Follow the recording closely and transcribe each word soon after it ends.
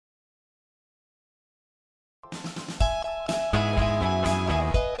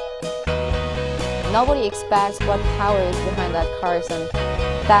Nobody expects what power is behind that cars, and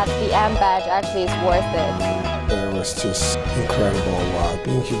that the M badge actually is worth it. It was just incredible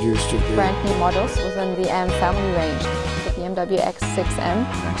being introduced to the brand new models within the M family range. The BMW X6M.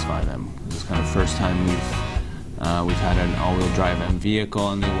 X5M. This is kind of the first time we've had an all-wheel drive M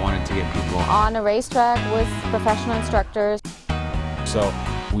vehicle, and they wanted to get people on a racetrack with professional instructors. So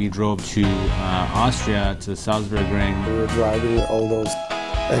we drove to Austria, to the Salzburg ring. We were driving all those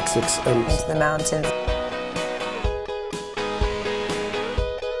X6Ms into the mountains.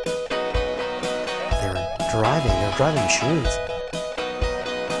 They're driving machines.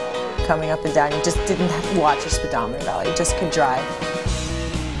 Coming up and down, you just didn't have to watch your speedometer value, you just could drive.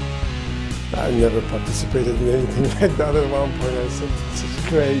 I never participated in anything like that. At one point I said, this is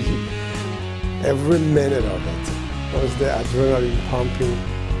crazy. Every minute of it was the adrenaline pumping.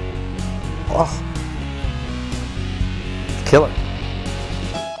 Oh, killer.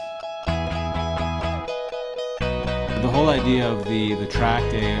 The whole idea of the track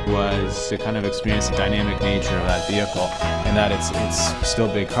day was to kind of experience the dynamic nature of that vehicle, and that it's still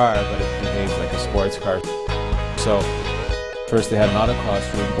a big car, but it behaves like a sports car. So first they had an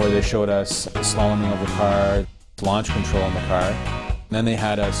autocross room where they showed us slaloming of the car, launch control on the car. And then they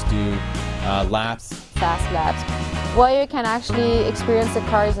had us do laps. Fast laps, where you can actually experience the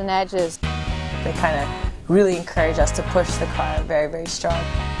cars and edges. They kind of really encourage us to push the car very, very strong.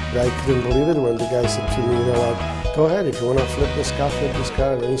 I couldn't believe it when the guy said to me, you know what, go ahead, if you want to flip this car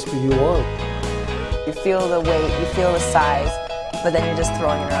at any speed you want. You feel the weight, you feel the size, but then you're just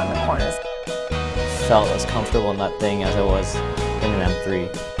throwing it around the corners. Felt as comfortable in that thing as I was in an M3.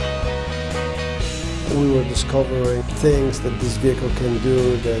 We were discovering things that this vehicle can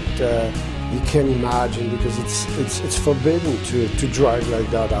do that you can't imagine, because it's forbidden to drive like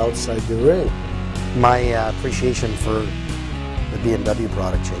that outside the ring. My appreciation for the BMW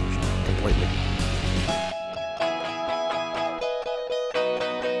product changed completely.